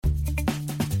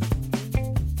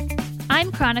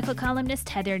I'm Chronicle columnist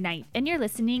Heather Knight, and you're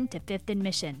listening to Fifth and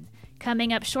Mission.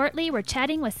 Coming up shortly, we're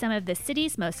chatting with some of the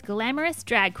city's most glamorous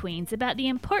drag queens about the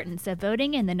importance of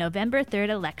voting in the November 3rd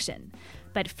election.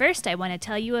 But first, I want to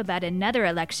tell you about another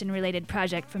election-related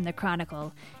project from the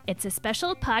Chronicle. It's a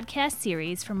special podcast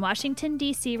series from Washington,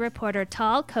 D.C. reporter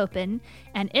Tal Koppen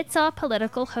and It's All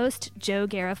Political host Joe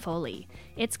Garofoli.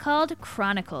 It's called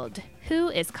Chronicled: Who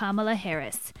is Kamala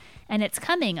Harris? And it's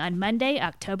coming on Monday,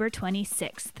 October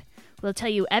 26th. We'll tell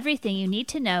you everything you need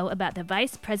to know about the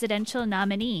vice presidential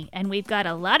nominee, and we've got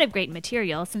a lot of great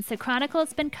material since the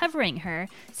Chronicle's been covering her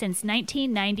since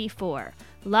 1994,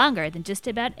 longer than just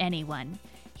about anyone.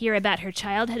 Hear about her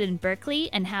childhood in Berkeley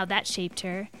and how that shaped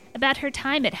her, about her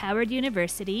time at Howard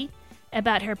University,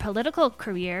 about her political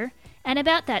career, and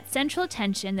about that central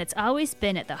tension that's always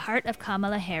been at the heart of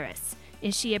Kamala Harris.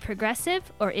 Is she a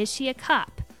progressive or is she a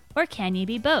cop? Or can you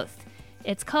be both?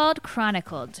 It's called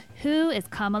Chronicled: Who is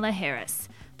Kamala Harris?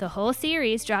 The whole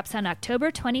series drops on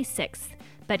October 26th.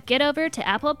 But get over to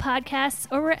Apple Podcasts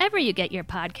or wherever you get your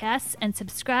podcasts and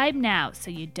subscribe now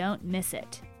so you don't miss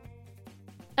it.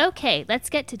 Okay, let's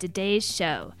get to today's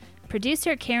show.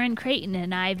 Producer Karen Creighton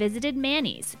and I visited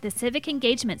Manny's, the civic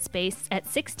engagement space at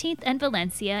 16th and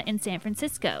Valencia in San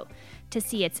Francisco, to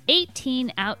see its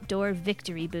 18 outdoor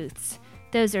victory booths.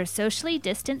 Those are socially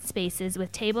distant spaces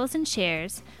with tables and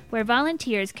chairs where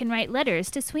volunteers can write letters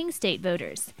to swing state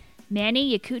voters.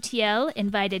 Manny Yekutiel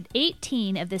invited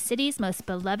 18 of the city's most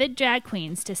beloved drag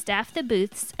queens to staff the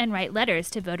booths and write letters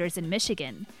to voters in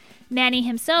Michigan. Manny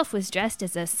himself was dressed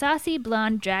as a saucy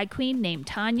blonde drag queen named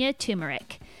Tanya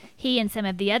Turmeric. He and some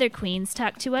of the other queens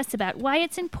talked to us about why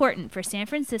it's important for San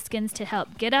Franciscans to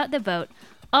help get out the vote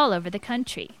all over the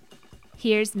country.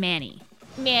 Here's Manny.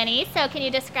 Manny, so can you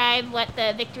describe what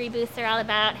the victory booths are all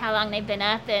about, how long they've been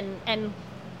up, and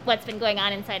what's been going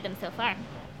on inside them so far?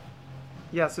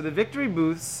 Yeah, so the victory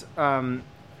booths are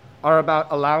about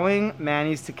allowing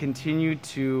Manny's to continue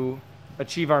to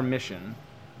achieve our mission.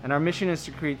 And our mission is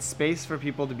to create space for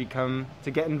people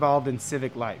to get involved in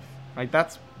civic life. Right?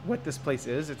 That's what this place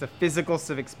is. It's a physical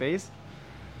civic space.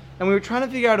 And we were trying to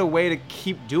figure out a way to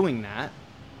keep doing that,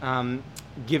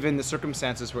 given the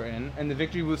circumstances we're in, and the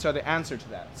victory booths are the answer to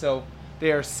that. So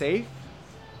they are safe,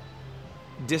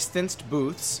 distanced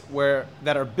booths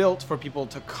that are built for people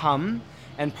to come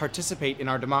and participate in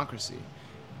our democracy.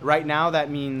 Right now that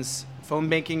means phone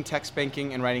banking, text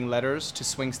banking, and writing letters to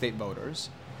swing state voters.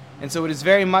 And so it is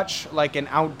very much like an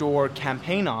outdoor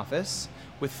campaign office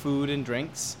with food and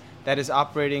drinks that is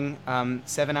operating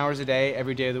 7 hours a day,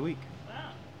 every day of the week.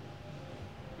 Wow.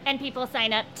 And people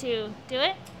sign up to do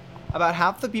it? About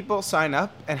half the people sign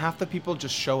up and half the people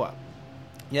just show up.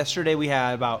 Yesterday we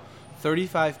had about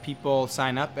 35 people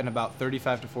sign up and about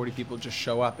 35 to 40 people just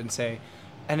show up and say,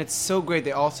 and it's so great,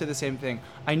 they all say the same thing.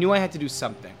 I knew I had to do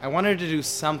something. I wanted to do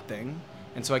something,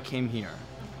 and so I came here.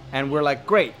 And we're like,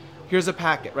 great, here's a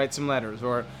packet, write some letters,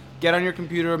 or get on your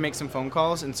computer, make some phone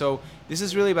calls. And so this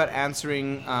is really about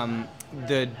answering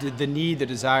the need, the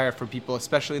desire for people,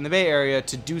 especially in the Bay Area,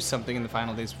 to do something in the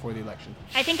final days before the election.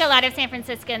 I think a lot of San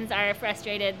Franciscans are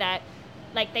frustrated that,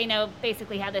 like, they know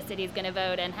basically how the city's going to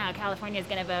vote and how California's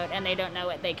going to vote, and they don't know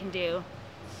what they can do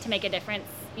to make a difference,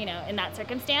 in that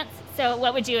circumstance. So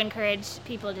what would you encourage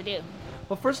people to do?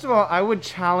 Well, first of all, I would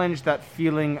challenge that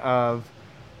feeling of,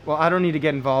 well, I don't need to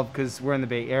get involved because we're in the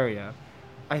Bay Area.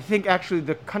 I think actually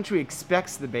the country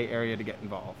expects the Bay Area to get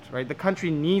involved, right? The country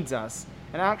needs us.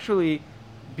 And actually,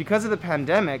 because of the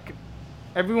pandemic,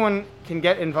 everyone can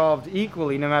get involved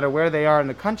equally no matter where they are in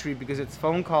the country because it's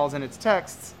phone calls and it's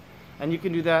texts, and you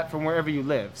can do that from wherever you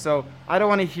live. So I don't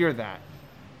want to hear that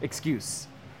excuse.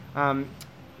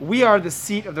 We are the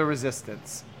seat of the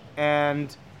resistance,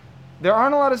 and there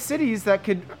aren't a lot of cities that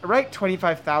could write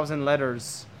 25,000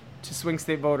 letters to swing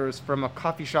state voters from a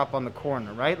coffee shop on the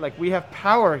corner, right? Like, we have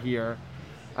power here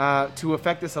to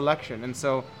affect this election. And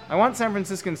so I want San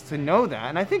Franciscans to know that,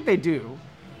 and I think they do.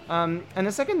 And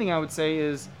the second thing I would say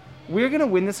is we're going to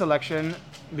win this election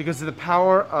because of the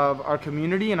power of our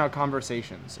community and our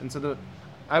conversations. And so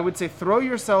I would say throw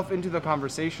yourself into the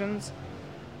conversations,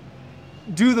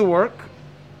 do the work,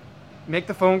 make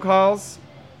the phone calls,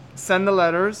 send the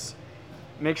letters,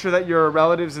 make sure that your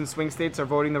relatives in swing states are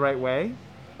voting the right way.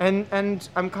 And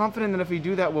I'm confident that if we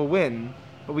do that, we'll win.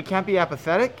 But we can't be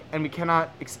apathetic, and we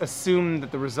cannot assume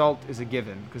that the result is a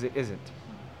given, because it isn't.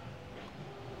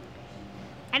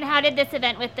 And how did this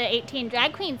event with the 18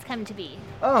 drag queens come to be?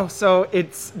 Oh, so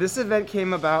this event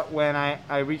came about when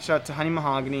I reached out to Honey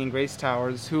Mahogany and Grace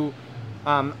Towers, who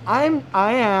I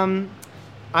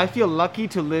feel lucky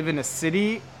to live in a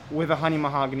city with a Honey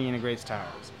Mahogany and a Grace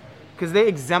Towers, because they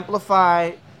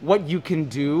exemplify what you can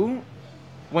do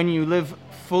when you live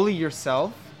fully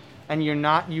yourself and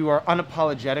you are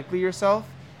unapologetically yourself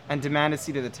and demand a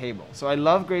seat at the table. So I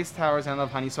love Grace Towers and I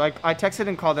love Honey. So I texted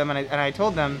and called them and I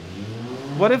told them,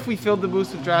 what if we filled the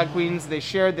booths with drag queens? They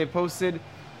shared, they posted.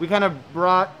 We kind of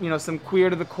brought, some queer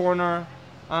to the corner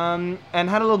and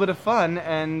had a little bit of fun.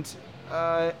 And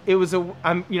it was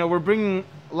we're bringing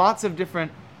lots of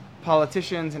different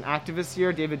politicians and activists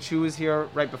here. David Chu was here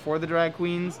right before the drag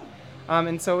queens.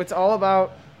 And so it's all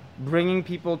about bringing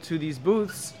people to these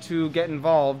booths to get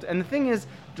involved. And the thing is,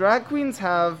 drag queens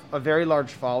have a very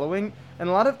large following, and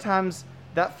a lot of times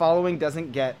that following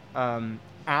doesn't get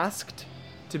asked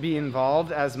to be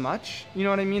involved as much. You know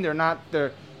what I mean? They're not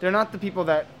the people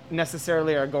that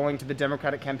necessarily are going to the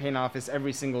Democratic campaign office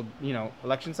every single,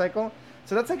 election cycle.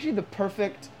 So that's actually the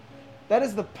perfect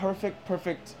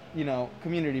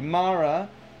community. Mara,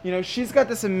 she's got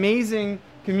this amazing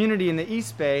community in the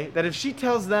East Bay that if she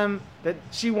tells them that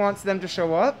she wants them to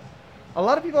show up, a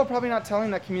lot of people are probably not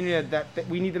telling that community that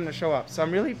we need them to show up. So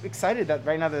I'm really excited that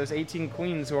right now there's 18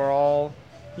 queens who are all,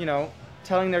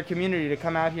 telling their community to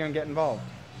come out here and get involved.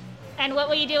 And what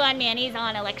will you do on Manny's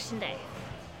on Election Day?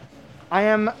 I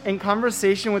am in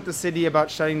conversation with the city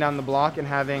about shutting down the block and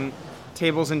having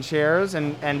tables and chairs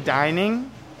and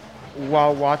dining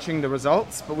while watching the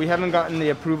results, but we haven't gotten the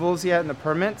approvals yet and the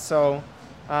permits, so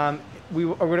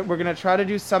we're going to try to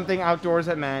do something outdoors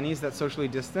at Manny's that's socially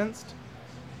distanced.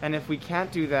 And if we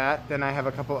can't do that, then I have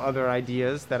a couple other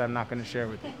ideas that I'm not going to share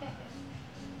with you.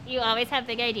 You always have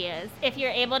big ideas. If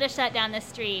you're able to shut down the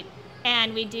street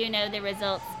and we do know the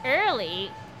results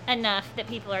early enough that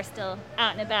people are still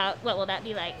out and about, what will that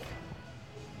be like?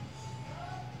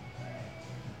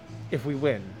 If we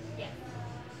win. Yeah.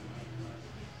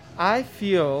 I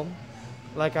feel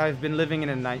like I've been living in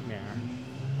a nightmare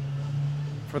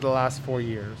for the last 4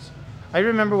 years. I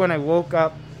remember when I woke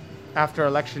up after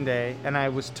Election Day and I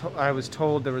was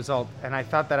told the result and I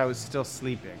thought that I was still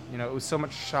sleeping. It was so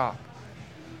much shock.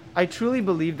 I truly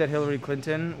believed that Hillary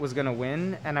Clinton was going to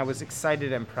win, and I was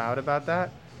excited and proud about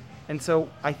that. And so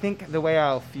I think the way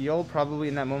I'll feel probably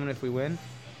in that moment if we win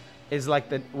is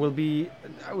like I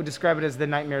would describe it as the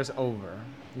nightmare's over.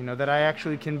 That I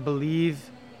actually can believe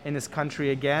in this country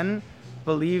again,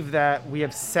 believe that we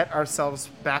have set ourselves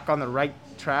back on the right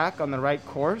track, on the right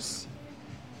course,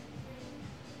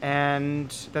 and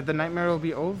that the nightmare will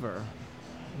be over.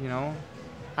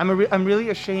 I'm really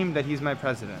ashamed that he's my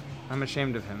president. I'm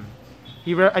ashamed of him.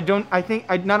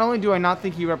 Not only do I not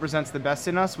think he represents the best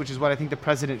in us, which is what I think the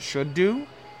president should do,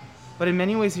 but in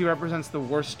many ways he represents the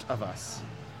worst of us.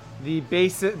 The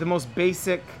most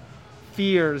basic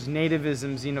fears,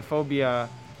 nativism, xenophobia,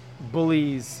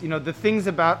 bullies, the things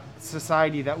about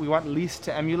society that we want least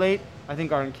to emulate, I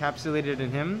think are encapsulated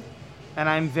in him. And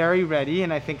I'm very ready,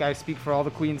 and I think I speak for all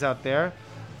the queens out there,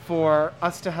 for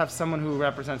us to have someone who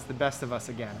represents the best of us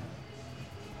again.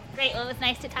 Great. Well, it was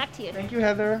nice to talk to you. Thank you,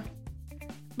 Heather.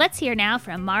 Let's hear now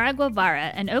from Mara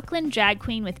Guevara, an Oakland drag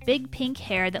queen with big pink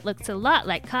hair that looks a lot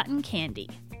like cotton candy.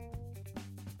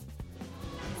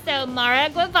 So, Mara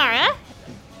Guevara,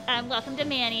 welcome to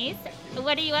Manny's.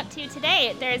 What are you up to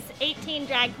today? There's 18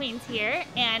 drag queens here,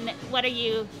 and what are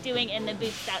you doing in the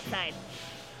booths outside?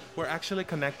 We're actually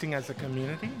connecting as a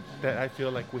community that I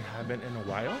feel like we haven't in a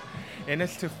while. And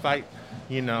it's to fight,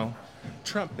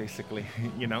 Trump, basically,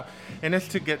 And it's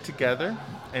to get together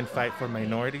and fight for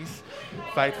minorities,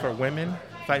 fight for women,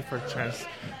 fight for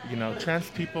trans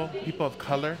people, people of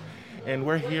color. And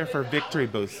we're here for Victory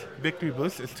Boost. Victory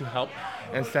Boost is to help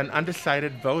and send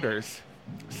undecided voters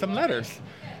some letters.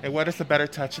 And what is a better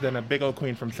touch than a big old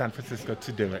queen from San Francisco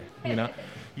to do it,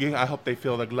 I hope they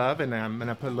feel the love, and I'm going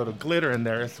to put a little glitter in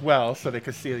there as well so they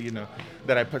can see,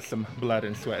 that I put some blood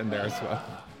and sweat in there as well.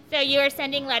 So you are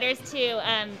sending letters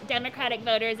to Democratic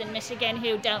voters in Michigan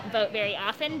who don't vote very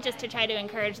often, just to try to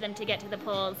encourage them to get to the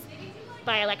polls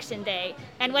by Election Day.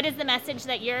 And what is the message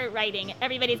that you're writing?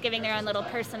 Everybody's giving their own little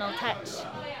personal touch.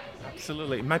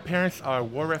 Absolutely. My parents are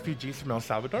war refugees from El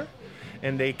Salvador,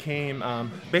 and they came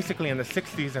basically in the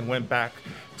 60s and went back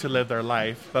to live their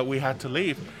life, but we had to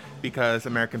leave because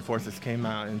American forces came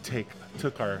out and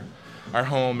took our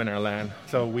home and our land.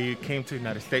 So we came to the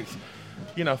United States,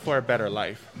 for a better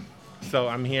life. So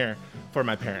I'm here for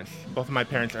my parents. Both of my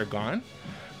parents are gone,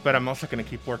 but I'm also going to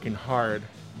keep working hard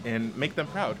and make them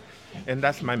proud. And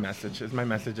that's my message. My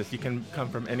message is you can come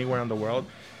from anywhere in the world,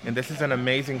 and this is an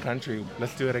amazing country.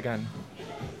 Let's do it again.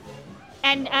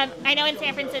 And I know in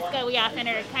San Francisco we often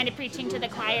are kind of preaching to the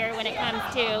choir when it comes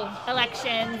to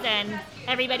elections, and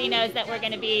everybody knows that we're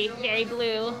going to be very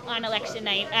blue on election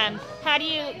night. How do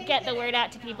you get the word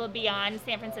out to people beyond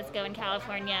San Francisco and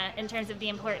California in terms of the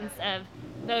importance of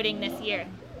voting this year?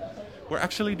 we're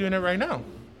actually doing it right now.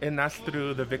 And that's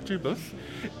through the Victory Booth.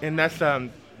 And that's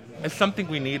it's something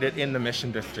we needed in the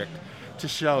Mission District to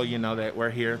show, that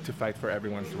we're here to fight for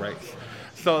everyone's rights.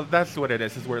 So that's what it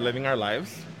is we're living our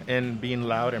lives and being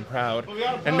loud and proud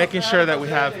and making sure that we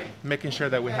have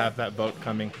that vote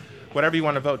coming. Whatever you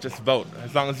want to vote, just vote.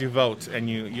 As long as you vote and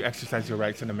you exercise your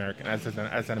rights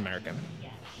as an American.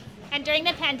 And during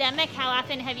the pandemic, how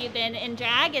often have you been in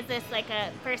drag? Is this like a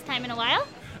first time in a while?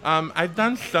 I've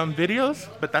done some videos,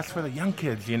 but that's for the young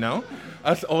kids,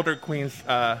 Us older queens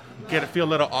feel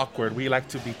a little awkward. We like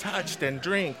to be touched and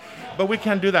drink, but we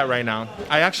can't do that right now.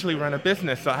 I actually run a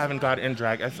business, so I haven't got in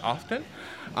drag as often.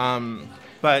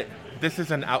 But this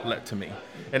is an outlet to me,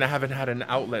 and I haven't had an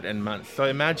outlet in months. So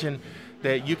imagine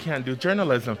that you can't do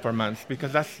journalism for months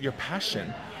because that's your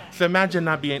passion. So imagine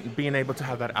not being able to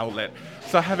have that outlet.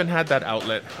 So I haven't had that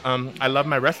outlet. I love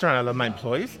my restaurant, I love my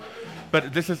employees,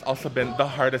 but this has also been the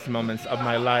hardest moments of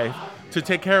my life to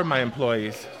take care of my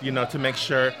employees, to make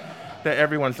sure that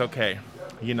everyone's okay.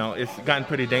 It's gotten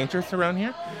pretty dangerous around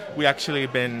here. We actually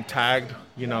been tagged,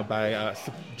 by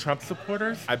Trump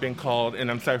supporters. I've been called, and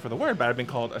I'm sorry for the word, but I've been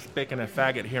called a spick and a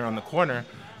faggot here on the corner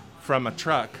from a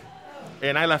truck.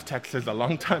 And I left Texas a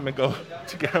long time ago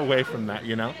to get away from that,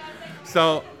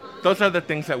 So those are the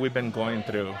things that we've been going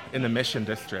through in the Mission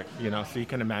District, so you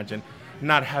can imagine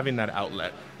not having that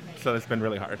outlet. So it's been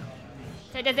really hard.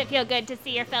 So does it feel good to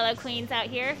see your fellow queens out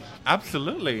here?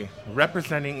 Absolutely.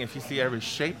 Representing, if you see every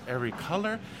shape, every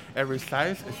color, every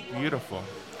size, it's beautiful.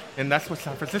 And that's what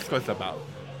San Francisco is about.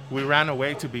 We ran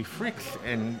away to be freaks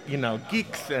and,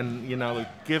 geeks and,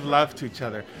 give love to each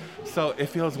other. So it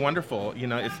feels wonderful.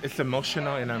 It's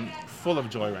emotional and I'm full of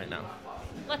joy right now.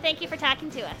 Well, thank you for talking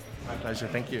to us. My pleasure.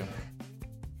 Thank you.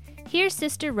 Here's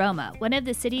Sister Roma, one of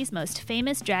the city's most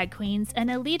famous drag queens and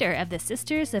a leader of the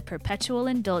Sisters of Perpetual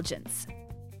Indulgence.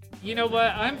 You know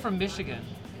what? I'm from Michigan.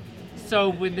 So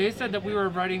when they said that we were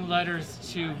writing letters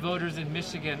to voters in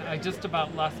Michigan, I just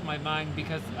about lost my mind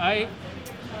because I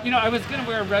was going to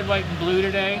wear red, white, and blue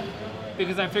today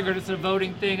because I figured it's a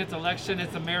voting thing, it's election,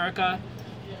 it's America.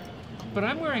 But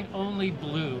I'm wearing only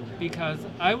blue because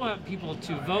I want people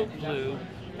to vote blue.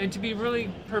 And to be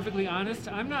really perfectly honest,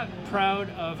 I'm not proud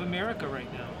of America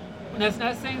right now. And that's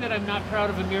not saying that I'm not proud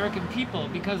of American people,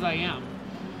 because I am.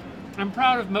 I'm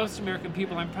proud of most American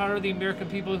people. I'm proud of the American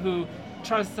people who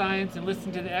trust science and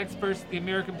listen to the experts, the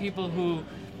American people who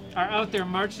are out there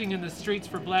marching in the streets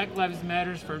for Black Lives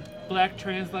Matters, for Black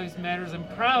Trans Lives Matters. I'm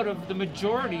proud of the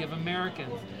majority of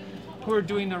Americans who are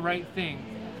doing the right thing.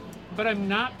 But I'm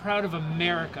not proud of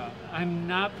America. I'm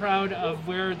not proud of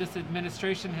where this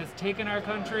administration has taken our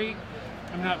country.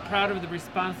 I'm not proud of the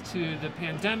response to the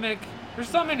pandemic. There's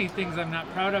so many things I'm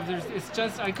not proud of.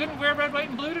 I couldn't wear red, white,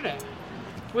 and blue today,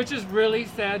 which is really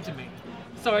sad to me.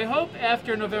 So I hope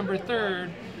after November 3rd,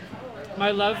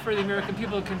 my love for the American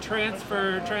people can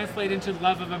translate into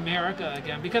love of America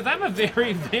again, because I'm a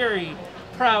very, very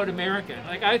proud American.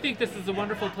 I think this is a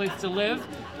wonderful place to live.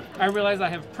 I realize I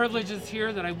have privileges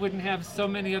here that I wouldn't have so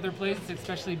many other places,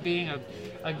 especially being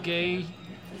a gay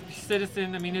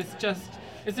citizen. I mean,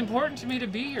 it's important to me to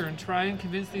be here and try and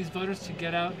convince these voters to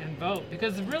get out and vote,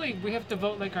 because really we have to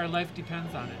vote like our life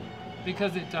depends on it,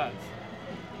 because it does.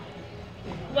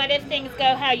 What if things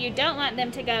go how you don't want them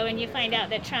to go and you find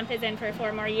out that Trump is in for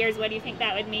 4 more years? What do you think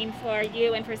that would mean for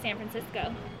you and for San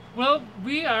Francisco? Well,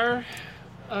 we are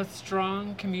a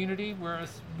strong community where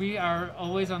we are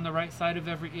always on the right side of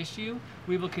every issue.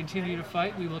 We will continue to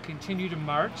fight. We will continue to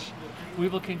march. We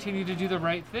will continue to do the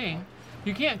right thing.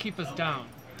 You can't keep us down,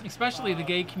 especially the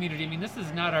gay community. I mean, this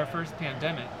is not our first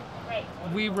pandemic. Right.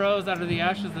 We rose out of the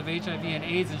ashes of HIV and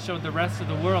AIDS and showed the rest of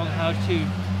the world how to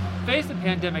face a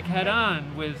pandemic head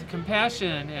on with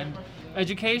compassion and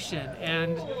education,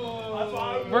 and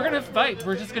we're going to fight.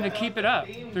 We're just going to keep it up.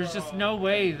 There's just no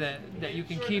way that you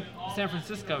can keep San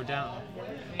Francisco down.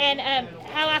 And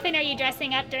how often are you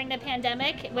dressing up during the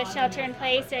pandemic with shelter in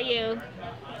place? Are you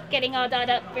getting all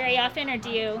dolled up very often, or do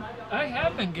you? I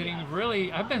have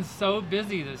been I've been so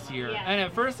busy this year. Yeah. And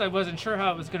at first I wasn't sure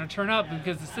how it was going to turn out,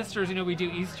 because the sisters, we do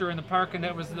Easter in the park, and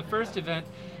that was the first event.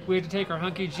 We had to take our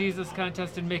Hunky Jesus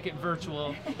contest and make it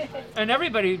virtual. And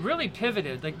everybody really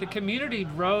pivoted. The community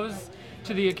rose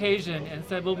to the occasion and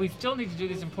said, well, we still need to do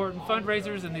these important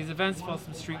fundraisers and these events,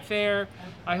 Folsom Street Fair.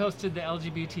 I hosted the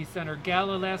LGBT Center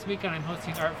Gala last weekend. I'm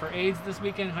hosting Art for AIDS this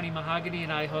weekend. Honey Mahogany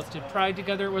and I hosted Pride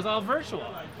together. It was all virtual.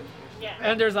 Yeah.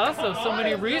 And there's also so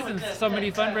many reasons, so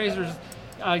many fundraisers.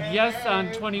 Yes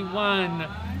on 21,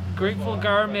 Grateful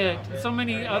Garment, so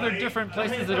many other different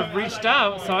places that have reached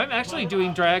out. So I'm actually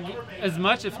doing drag as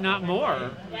much, if not more.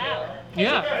 Wow.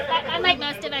 Yeah. Unlike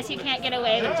most of us, you can't get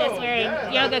away with just wearing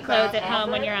yoga clothes at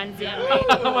home when you're on Zoom.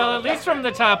 Well, at least from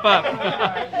the top up.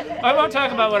 I won't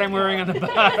talk about what I'm wearing on the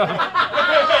bottom.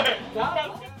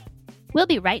 We'll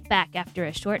be right back after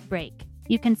a short break.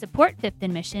 You can support Fifth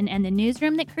and Mission and the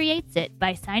newsroom that creates it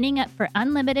by signing up for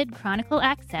unlimited Chronicle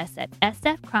access at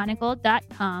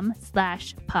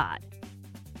sfchronicle.com/pod.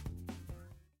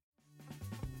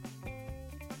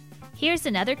 Here's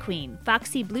another queen,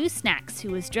 Foxy Blue Snacks,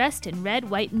 who was dressed in red,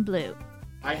 white, and blue.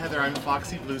 Hi Heather, I'm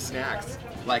Foxy Blue Snacks,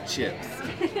 like chips.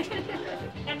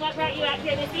 And what brought you out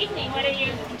here this evening? What are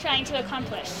you trying to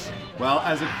accomplish? Well,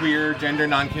 as a queer, gender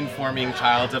non-conforming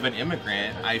child of an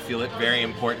immigrant, I feel it very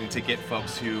important to get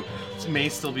folks who may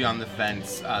still be on the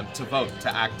fence to vote,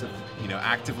 to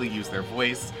actively use their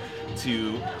voice,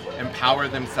 to empower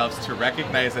themselves to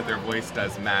recognize that their voice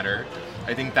does matter.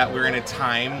 I think that we're in a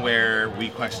time where we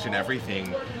question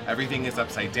everything. Everything is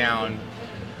upside down.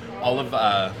 All of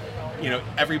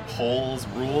every poll's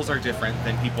rules are different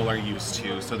than people are used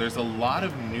to. So there's a lot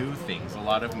of new things, a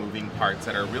lot of moving parts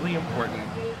that are really important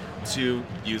to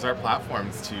use our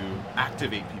platforms to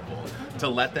activate people, to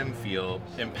let them feel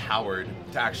empowered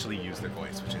to actually use their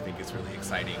voice, which I think is really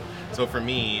exciting. So for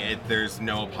me, there's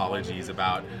no apologies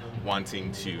about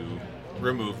wanting to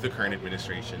remove the current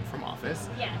administration from office.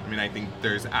 Yeah. I mean, I think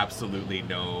there's absolutely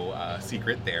no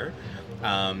secret there.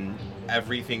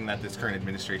 Everything that this current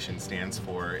administration stands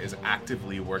for is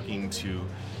actively working to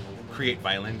create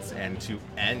violence and to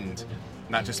end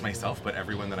not just myself, but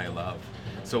everyone that I love.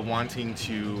 So wanting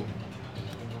to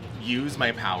use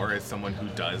my power as someone who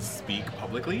does speak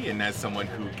publicly and as someone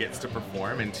who gets to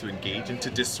perform and to engage and to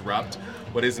disrupt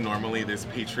what is normally this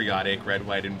patriotic red,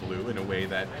 white, and blue in a way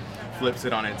that flips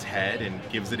it on its head and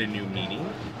gives it a new meaning,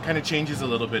 kind of changes a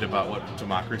little bit about what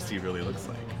democracy really looks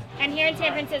like. And here in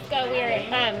San Francisco, we're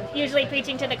usually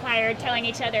preaching to the choir, telling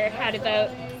each other how to vote.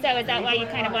 So is that why you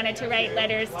kind of wanted to write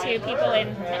letters to people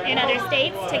in other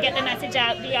states to get the message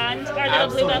out beyond our little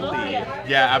blue bubble?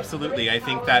 Yeah, absolutely. I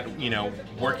think that,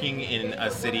 working in a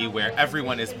city where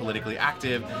everyone is politically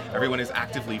active, everyone is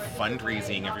actively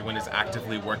fundraising, everyone is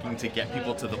actively working to get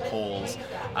people to the polls,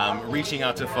 reaching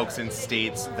out to folks in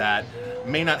states that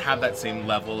may not have that same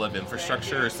level of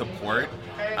infrastructure or support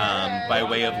by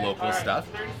way of local stuff.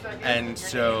 And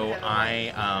so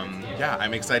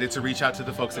I'm excited to reach out to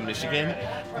the folks in Michigan,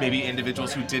 maybe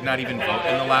individuals who did not even vote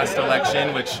in the last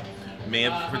election, which may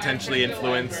have potentially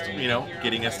influenced,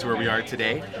 getting us to where we are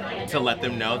today, to let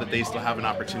them know that they still have an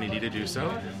opportunity to do so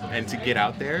and to get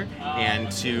out there and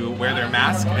to wear their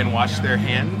mask and wash their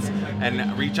hands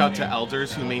and reach out to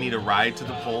elders who may need a ride to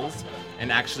the polls and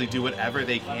actually do whatever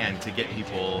they can to get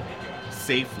people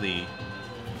safely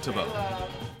to vote.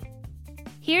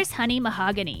 Here's Honey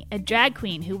Mahogany, a drag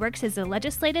queen who works as a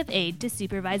legislative aide to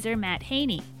Supervisor Matt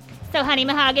Haney. So Honey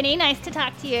Mahogany, nice to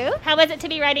talk to you. How was it to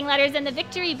be writing letters in the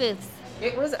victory booths?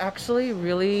 It was actually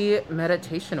really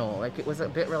meditational. It was a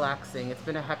bit relaxing. It's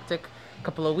been a hectic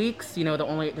couple of weeks.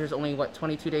 There's only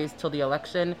 22 days till the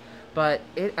election, but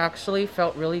it actually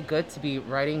felt really good to be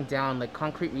writing down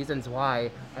concrete reasons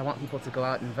why I want people to go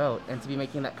out and vote and to be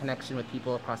making that connection with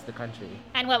people across the country.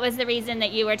 And what was the reason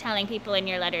that you were telling people in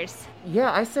your letters?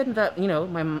 Yeah, I said that,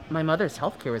 my mother's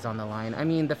health care is on the line. I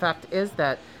mean, the fact is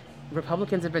that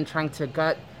Republicans have been trying to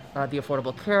gut the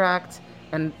Affordable Care Act,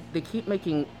 and they keep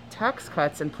making tax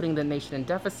cuts and putting the nation in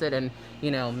deficit, and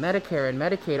Medicare and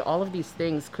Medicaid, all of these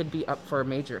things could be up for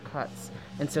major cuts.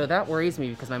 And so that worries me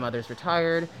because my mother's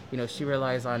retired. She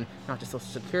relies on not just Social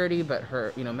Security but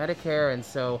her Medicare, and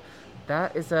so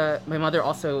that is my mother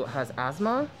also has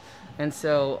asthma, and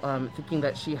so thinking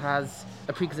that she has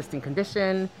a pre-existing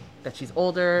condition, that she's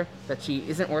older, that she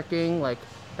isn't working,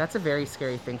 that's a very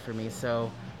scary thing for me. So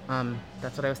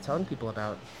that's what I was telling people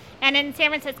about. And in San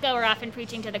Francisco, we're often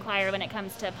preaching to the choir when it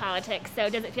comes to politics.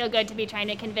 So does it feel good to be trying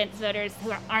to convince voters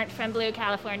who aren't from Blue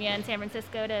California and San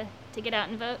Francisco to get out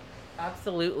and vote?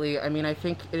 Absolutely. I mean, I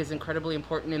think it is incredibly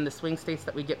important in the swing states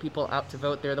that we get people out to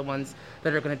vote. They're the ones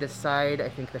that are going to decide, I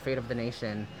think, the fate of the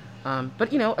nation.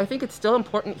 But I think it's still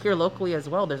important here locally as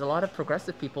well. There's a lot of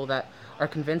progressive people that are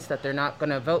convinced that they're not going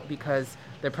to vote because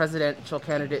their presidential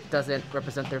candidate doesn't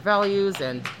represent their values,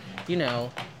 and,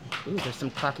 there's some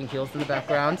clacking heels in the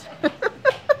background.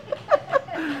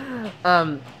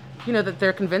 That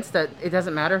they're convinced that it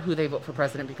doesn't matter who they vote for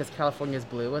president because California is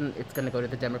blue and it's going to go to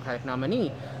the Democratic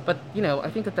nominee. But, I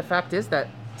think that the fact is that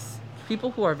people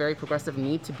who are very progressive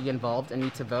need to be involved and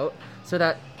need to vote so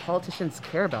that politicians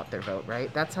care about their vote,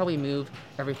 right? That's how we move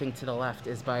everything to the left,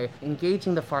 is by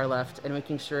engaging the far left and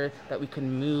making sure that we can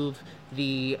move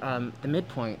the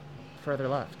midpoint further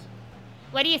left.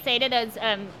 What do you say to those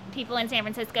people in San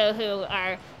Francisco who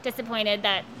are disappointed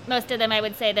that most of them, I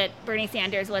would say, that Bernie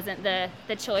Sanders wasn't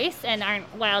the choice and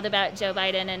aren't wild about Joe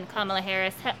Biden and Kamala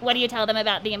Harris? What do you tell them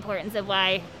about the importance of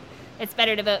why it's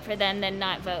better to vote for them than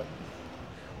not vote?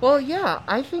 Well, yeah,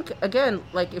 I think, again,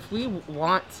 like if we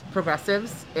want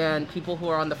progressives and people who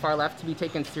are on the far left to be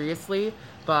taken seriously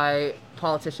by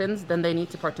politicians, then they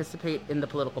need to participate in the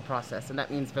political process, and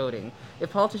that means voting. If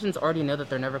politicians already know that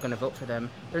they're never going to vote for them,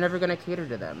 they're never going to cater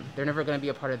to them. They're never going to be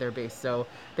a part of their base. So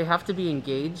they have to be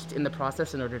engaged in the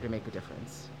process in order to make a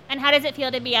difference. And how does it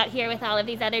feel to be out here with all of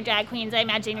these other drag queens? I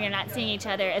imagine you're not seeing each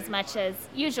other as much as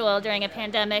usual during a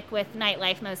pandemic with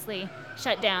nightlife mostly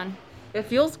shut down. It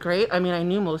feels great. I mean, I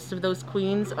knew most of those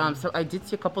queens, so I did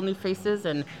see a couple new faces,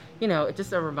 and, you know, it's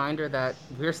just a reminder that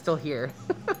we're still here,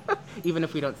 even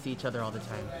if we don't see each other all the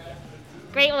time.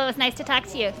 Great. Well, it was nice to talk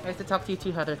to you. Nice to talk to you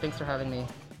too, Heather. Thanks for having me.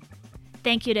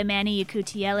 Thank you to Manny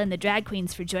Yakutiel and the Drag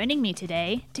Queens for joining me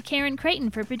today, to Karen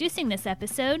Creighton for producing this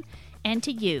episode, and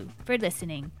to you for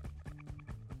listening.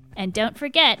 And don't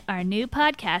forget our new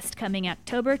podcast coming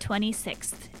October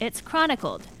 26th. It's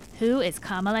Chronicled: Who is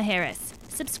Kamala Harris?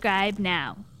 Subscribe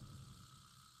now.